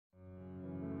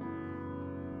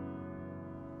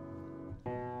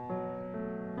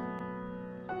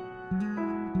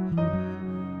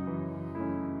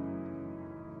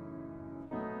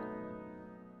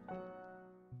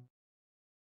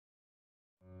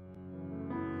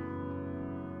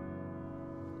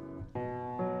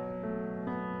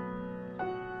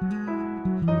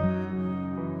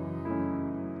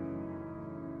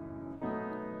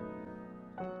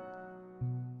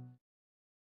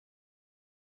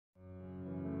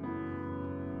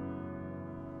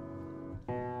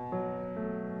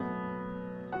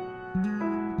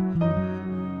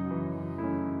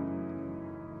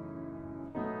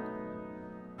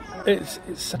it's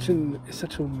such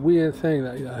a weird thing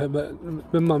that, you know,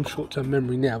 but my mum's short-term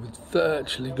memory now is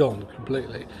virtually gone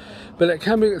completely, but it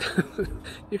can be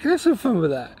you can have some fun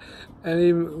with that,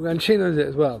 and she knows it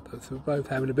as well, so we're both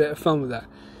having a bit of fun with that,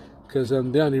 because the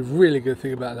only really good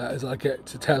thing about that is I get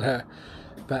to tell her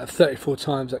about 34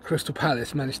 times that Crystal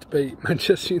Palace managed to beat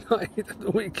Manchester United at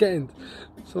the weekend,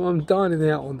 so I'm dining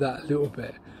out on that a little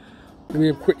bit. I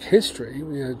mean, a quick history, you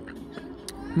know,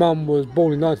 Mum was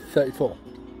born in 1934.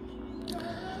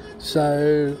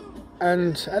 So,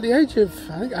 and at the age of,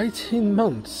 I think, 18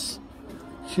 months,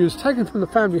 she was taken from the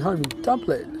family home in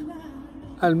Dublin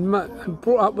and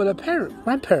brought up with her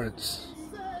grandparents.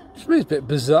 Which means a bit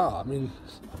bizarre. I mean,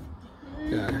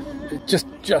 you know, it just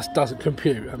doesn't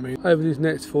compute. I mean, over these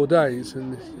next 4 days,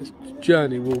 and this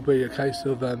journey will be a case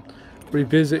of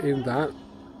revisiting that,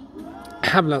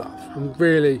 having a laugh, and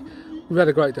really, we've had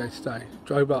a great day today.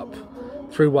 Drove up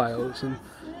through Wales, and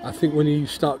I think when you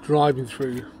start driving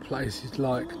through places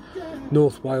like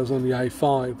North Wales on the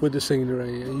A5 with the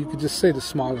scenery, you could just see the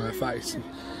smile on her face, and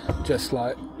just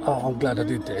like, oh, I'm glad I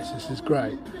did this. This is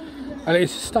great, and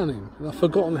it's stunning. And I've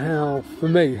forgotten how, for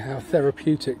me, how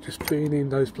therapeutic just being in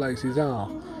those places are.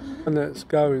 And that's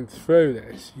going through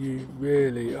this, you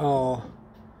really are.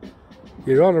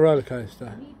 You're on a roller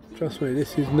coaster. Trust me,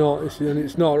 this is not.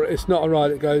 It's not a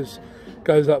ride that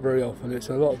goes up very often. It's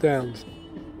a lot of downs.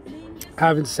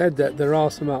 Having said that, there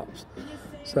are some ups,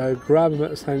 so grab them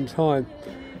at the same time.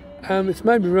 It's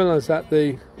made me realise that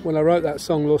when I wrote that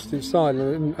song Lost Inside,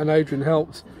 and Adrian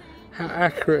helped, how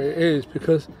accurate it is,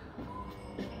 because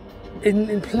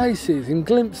in places, in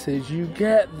glimpses, you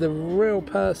get the real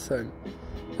person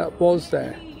that was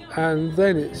there, and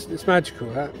then it's magical.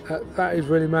 That is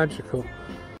really magical.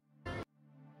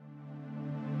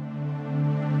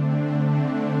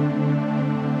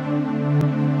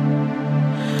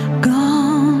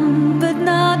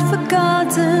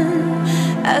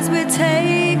 As we're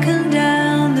taken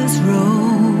down this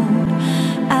road,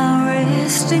 our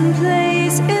resting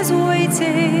place is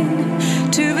waiting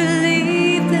to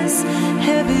relieve this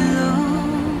heavy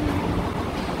load.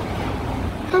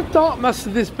 How dark must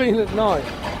have this been at night?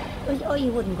 Oh,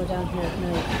 you wouldn't go down here at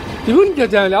night. You wouldn't go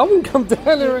down there? I wouldn't come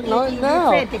down here at night now.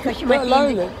 Afraid because you might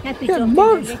be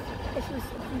months.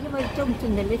 You might have dumped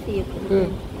in the liffey. You could have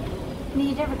been. I mean,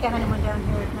 you'd never get anyone down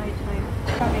here at night time.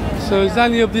 So is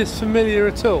any of this familiar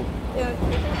at all? There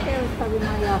was probably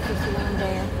my office around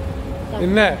there.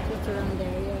 In there? Just around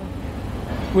there,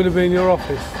 yeah. Would have been your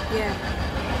office? Yeah.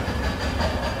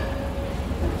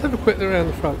 Let's have a quick look around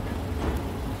the front.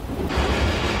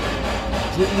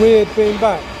 Is it weird being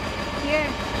back? Yeah,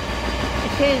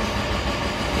 it is.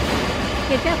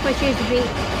 Yeah, that's what used to be a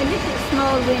little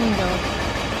small window.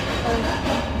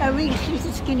 A real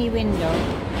skinny window.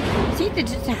 See that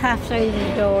it's a half side of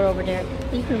the door over there.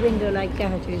 A little window like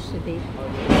that it used to be.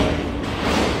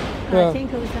 Yeah. I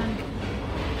think it was on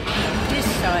this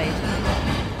side.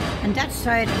 And that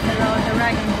side were all the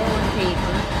rag and bone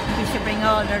people. Used to bring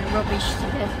all their rubbish to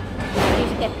the...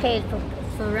 used to get paid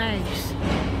for rags.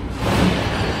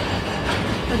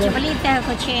 But you believe they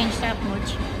haven't changed that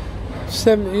much?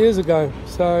 70 years ago,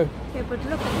 so... Yeah, but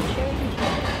look at the change.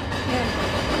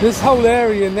 Yeah. This whole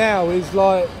area now is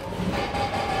like...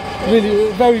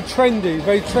 really very trendy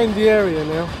area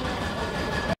now.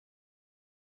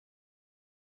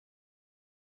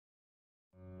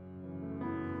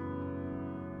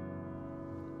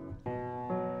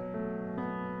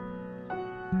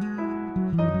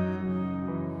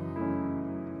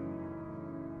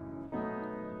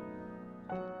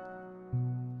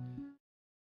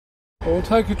 We'll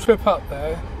take a trip up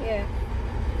there. Yeah.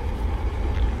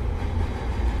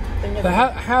 So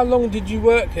how long did you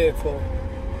work here for?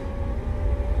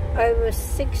 I was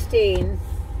 16,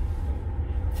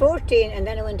 14, and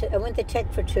then I went to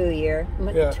tech for 2 years.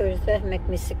 That made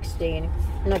me 16,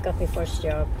 and I got my first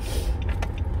job.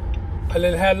 And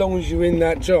then how long was you in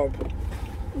that job?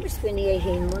 It was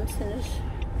 18 months in it,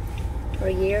 or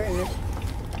a year in it.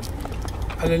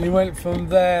 And then you went from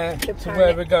there to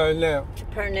where we're going now? To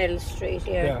Parnell Street,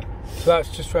 yeah. So that's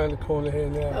just round the corner here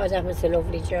now. Oh, that was a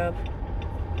lovely job.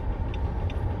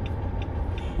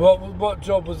 What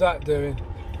job was that doing?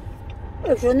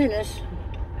 I was running it.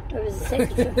 I was a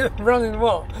secretary. Running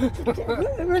what?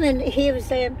 He was,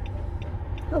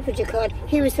 what would you call it?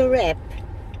 He was a rep,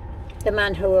 the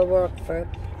man who I worked for.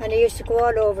 And he used to go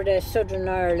all over the southern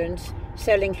Ireland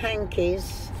selling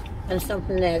hankies and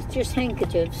something else, just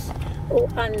handkerchiefs. Oh,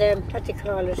 and what do you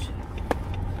call it?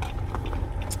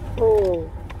 Oh,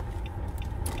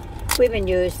 women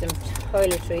use them,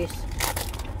 toiletries.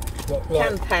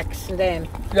 Tampaks and them.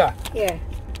 Yeah. Yeah.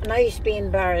 And I used to be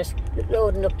embarrassed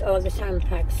loading up all the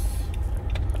Tampax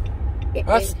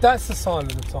That's the sign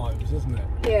of the times, isn't it?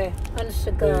 Yeah, honest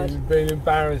to God. Being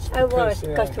embarrassed. I was,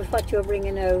 because of what you were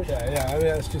bringing out. Yeah, I mean,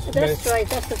 that's just... But that's right,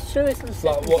 that's the truth. It's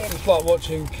like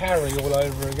watching Carrie all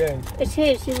over again. It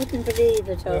is, you wouldn't believe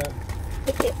it.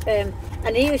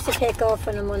 And he used to take off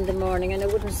on a Monday morning, and I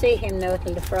wouldn't see him now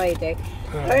till the Friday.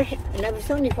 And I was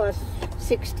only,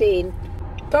 16.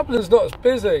 Dublin's not as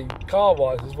busy,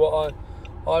 car-wise, as what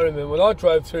I remember. When I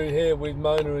drove through here with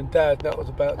Mona and Dad, that was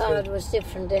about... it was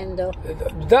different then, though.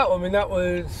 That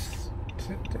was...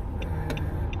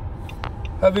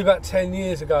 That'd be about 10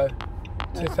 years ago,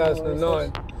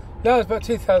 2009. No, it was about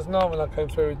 2009 when I came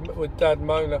through with Dad and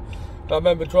Mona. And I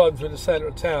remember driving through the centre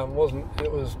of town.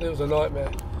 It was a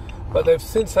nightmare. But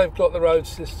since they've got the road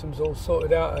systems all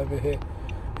sorted out over here,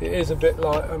 it is a bit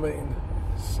like, I mean,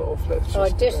 sort of, let's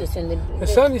just... this is in the...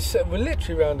 It's only... We're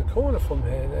literally around the corner from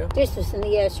here now. This is in the...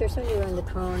 Yes, it's only around the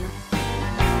corner.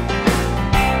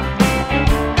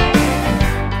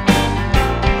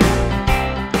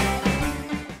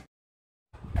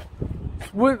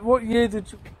 What year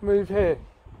did you move here?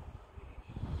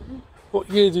 What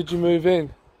year did you move in?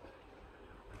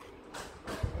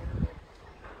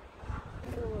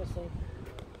 Where was it?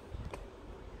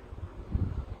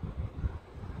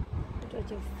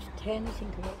 10, I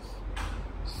think it was.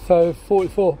 So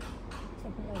 44.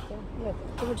 Something like that. Yeah,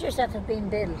 they were just after being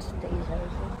built, these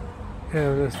houses.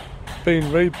 Yeah, it's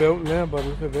been rebuilt now by the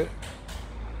look of it.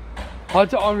 I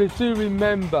do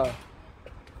remember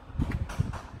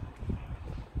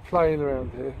playing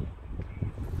around here.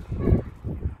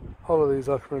 Holidays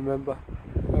I can remember.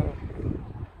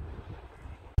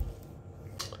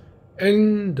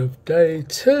 End of day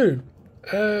 2.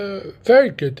 Very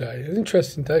good day, an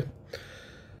interesting day.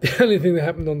 The only thing that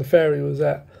happened on the ferry was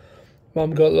that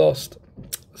Mum got lost,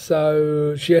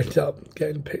 so she ended up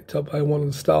getting picked up by one of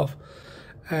the staff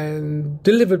and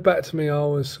delivered back to me. I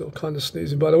was sort of kind of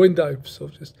snoozing by the window,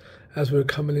 sort of just as we were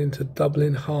coming into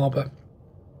Dublin Harbour.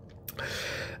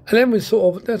 And then we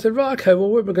they said, right, okay, well,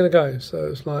 where are we going to go? So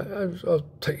it's like, I'll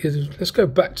take you, let's go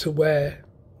back to where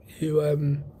you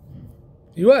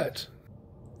worked.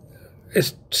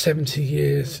 It's 70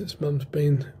 years since Mum's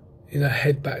been,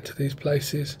 head back to these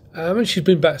places. And she's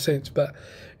been back since, but,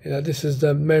 this is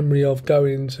the memory of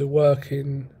going to work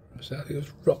in, I think it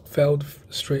was Rockwell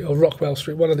Street,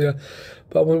 one of the other.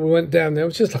 But when we went down there, it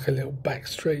was just like a little back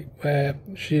street where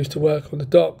she used to work on the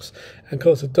docks. And of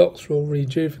course, the docks are all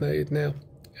rejuvenated now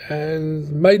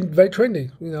and made very trendy.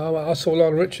 I saw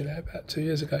Lionel Richie there about 2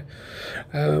 years ago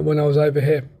when I was over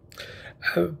here.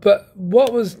 But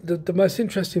what was the most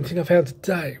interesting thing I found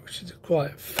today, which is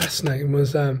quite fascinating,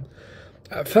 was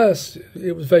at first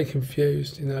it was very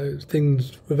confused,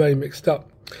 things were very mixed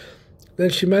up. Then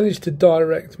she managed to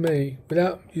direct me,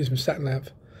 without using sat-nav,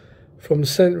 from the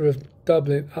centre of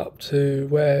Dublin up to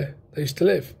where they used to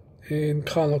live, in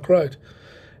Carnock Road.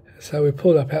 So we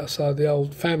pulled up outside the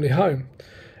old family home,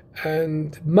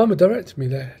 and Mum had directed me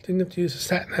there. Didn't have to use a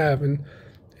sat-nav, and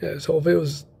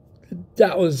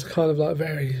that was kind of like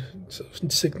very sort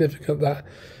of significant that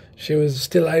she was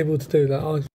still able to do that.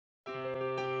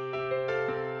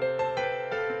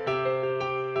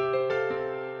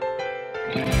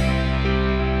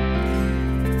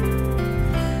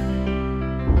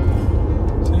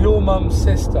 So your mum's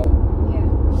sister? Yeah.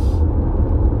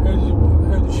 Who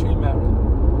did she marry?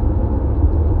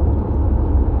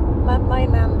 My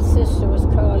mum's sister was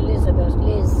called Elizabeth,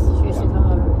 Liz, she used to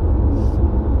call her.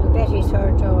 And Betty's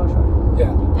her daughter.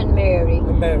 Yeah. And Mary.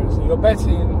 And Mary. So you've got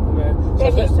Betty and Mary.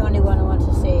 Betty's the only one I want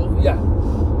to see. Yeah.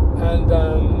 And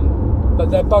but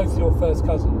they're both your first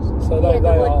cousins. So they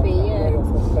are your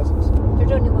first cousins. They're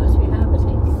the only ones we have, I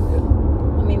think.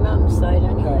 Yeah. On my mum's side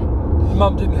anyway. Yeah. Your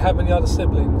mum didn't have any other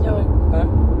siblings? No. Huh?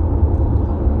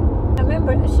 I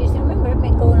remember me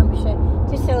going up and saying,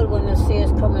 this old one will see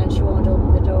us coming and she won't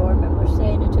open the door. I remember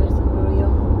saying it to us when we were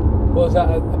young. Was that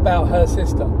about her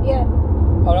sister? Yeah.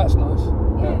 Oh, that's nice.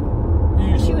 Yeah.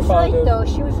 Usual she was right though,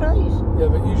 she was right. Yeah,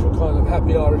 but usual kind of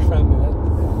happy Irish family then.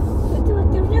 But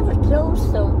they were never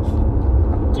close though.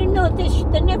 They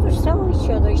never saw each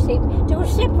other, you see. They were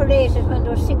separated when they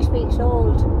were 6 weeks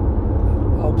old.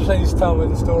 Oh, please tell me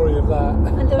the story of that.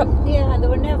 And they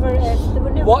were never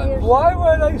Why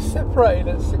were they separated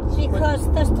at 6 weeks? Because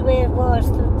that's the way it was.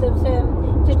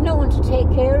 There's no one to take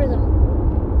care of them.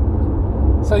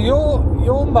 So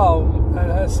your mum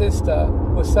and her sister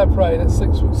were separated at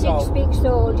 6 weeks old? 6 weeks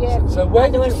old, yeah. So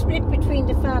when they were split between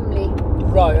the family.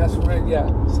 Right, that's really, yeah.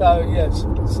 So, yes.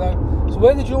 So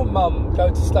where did your mum go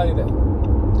to stay then?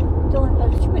 I don't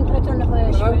know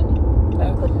where she went.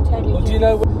 I couldn't tell you. Well, do you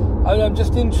know... I'm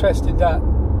just interested that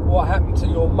what happened to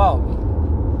your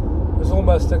mum was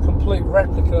almost a complete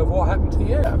replica of what happened to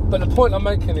you. But the point I'm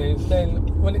making is, then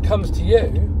when it comes to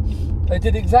you, they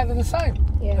did exactly the same.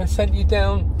 Yeah. They sent you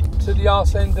down to the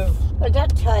arse end of... Well, at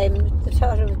that time, they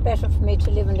thought it was better for me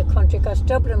to live in the country because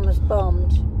Dublin was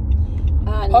bombed.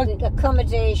 And the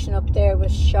accommodation up there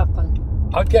was shocking.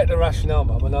 I get the rationale,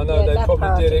 Mum, and I know they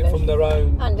probably did it from their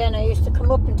own... And then I used to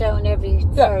come up and down every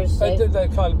Thursday. Yeah, they did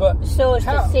that kind of... But so as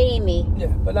to see me. Yeah,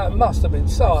 but that must have been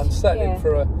so unsettling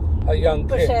for a young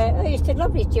kid. But I used to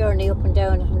love this journey up and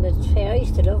down on the train. I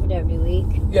used to love it every week.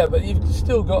 Yeah, but you've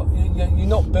still got... You're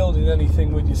not building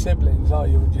anything with your siblings, are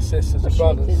you? With your sisters and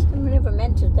brothers? I never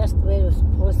meant it. That's the way it was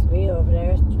supposed to be over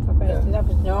there. That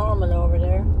was normal over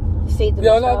there. See them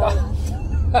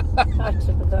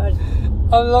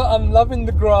I'm loving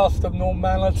the grasp of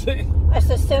normality. As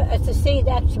to see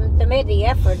that they made the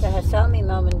effort that I saw me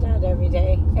mum and dad every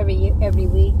day, every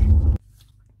week.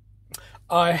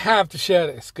 I have to share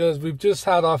this because we've just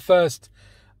had my first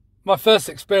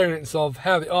experience of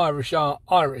how the Irish are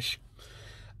Irish.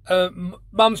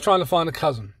 Mum's trying to find a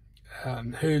cousin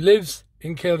who lives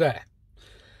in Kildare.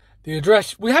 The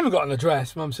address, we haven't got an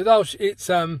address. Mum said, "Oh, it's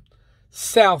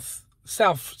South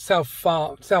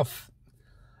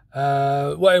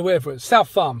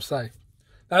Farm, say."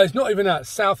 No, it's not even that,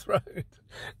 South Road.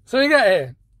 So you get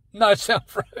here, no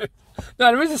South Road.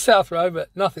 No, there is a South Road, but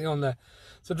nothing on there.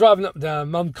 So driving up and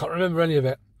down, Mum can't remember any of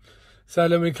it. So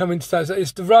then we come into town, so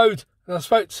it's the road, and I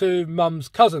spoke to Mum's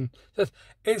cousin. Says,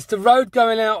 it's the road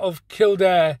going out of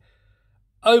Kildare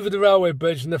over the railway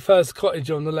bridge and the first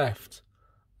cottage on the left.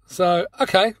 So,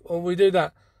 okay, well, we do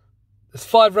that. There's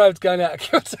 5 roads going out of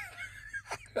Kildare.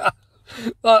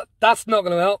 But that's not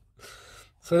going to help.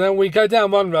 So then we go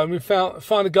down one road and we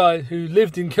find a guy who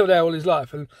lived in Kildare all his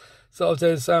life. And sort of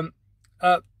says,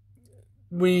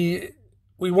 we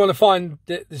want to find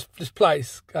this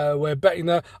place where Betty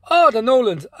knows. Oh, the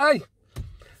Norlands. Hey.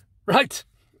 Right.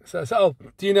 So, oh,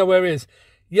 do you know where it is?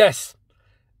 Yes.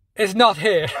 It's not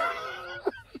here.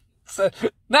 So,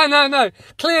 no.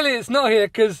 Clearly it's not here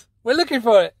because we're looking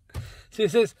for it. So he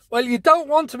says, well, you don't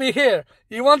want to be here.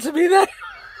 You want to be there.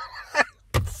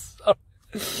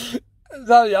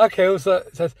 So, yeah, okay, also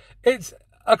it says, it's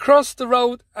across the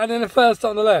road and then the first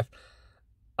on the left.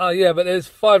 Oh, yeah, but there's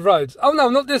 5 roads. Oh, no,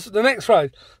 not this, the next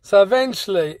road. So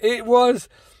eventually it was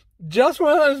just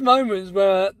one of those moments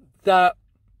where the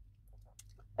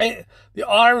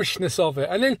Irishness of it.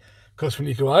 And then, of course, when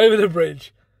you go over the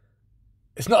bridge,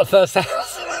 it's not the first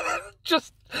house.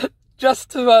 just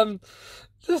to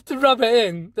rub it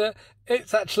in, that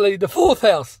it's actually the 4th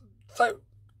house. So,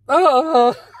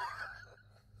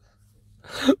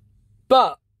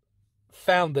 but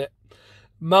found it.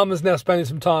 Mum is now spending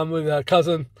some time with her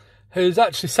cousin, who's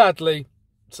actually sadly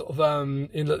sort of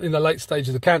in the late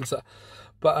stages of cancer.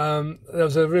 But there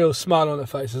was a real smile on her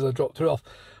face as I dropped her off.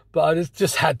 But I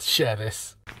just had to share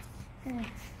this. Yeah.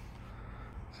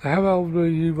 So how old were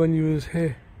you when you was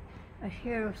here? I was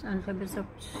here and I was up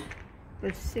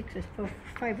to 6,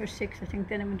 5 or 6, I think.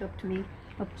 Then I went up to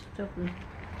Dublin.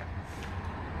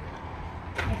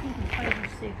 I think it was 5 or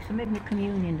 6. I made my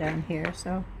communion down here,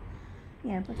 so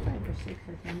yeah, but 5 or 6,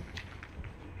 I think.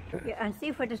 Yeah, and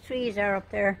see where the trees are up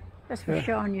there. That's where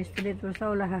Sean used to live. There was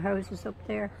all of her houses up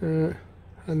there.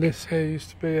 And this here used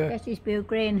to be That used to be a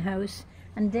grain house.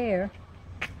 And there,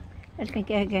 let's go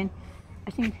again.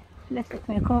 I think let's come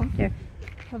over there.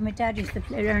 Where my dad used to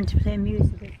learn to play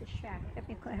music at the shack.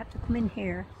 I have to come in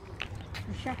here.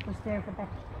 The shack was there for that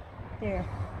there.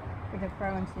 For the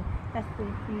Browns. That's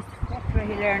where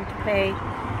he learned to play.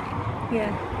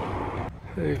 Yeah.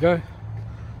 There you go.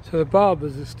 So the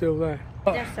Barbers are still there.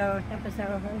 That was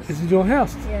our house. This is your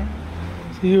house? Yeah.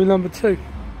 So you were number 2.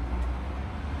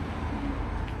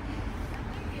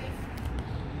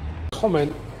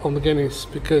 Comment on the Guinness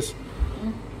because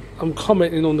I'm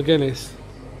commenting on the Guinness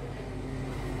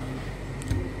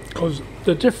because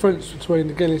the difference between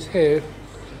the Guinness here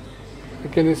and the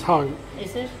Guinness home.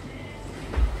 Is it?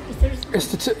 It's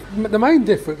the main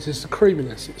difference is the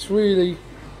creaminess. It's really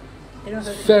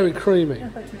very creamy.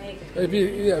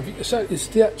 So it's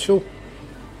the actual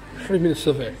creaminess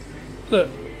of it. Look,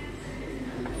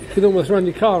 you could almost run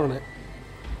your car on it.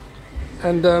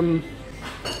 And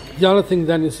the other thing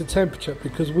then is the temperature,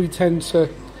 because we tend to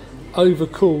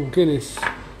overcool Guinness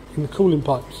in the cooling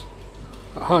pipes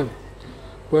at home,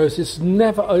 whereas it's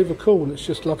never overcooled. It's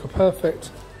just like a perfect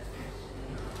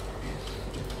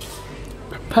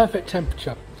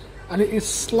temperature, and it is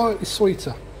slightly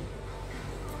sweeter.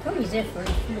 Probably different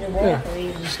from the water,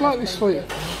 even. Slightly sweeter.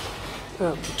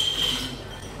 Yeah.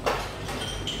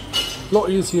 A lot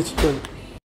easier to drink.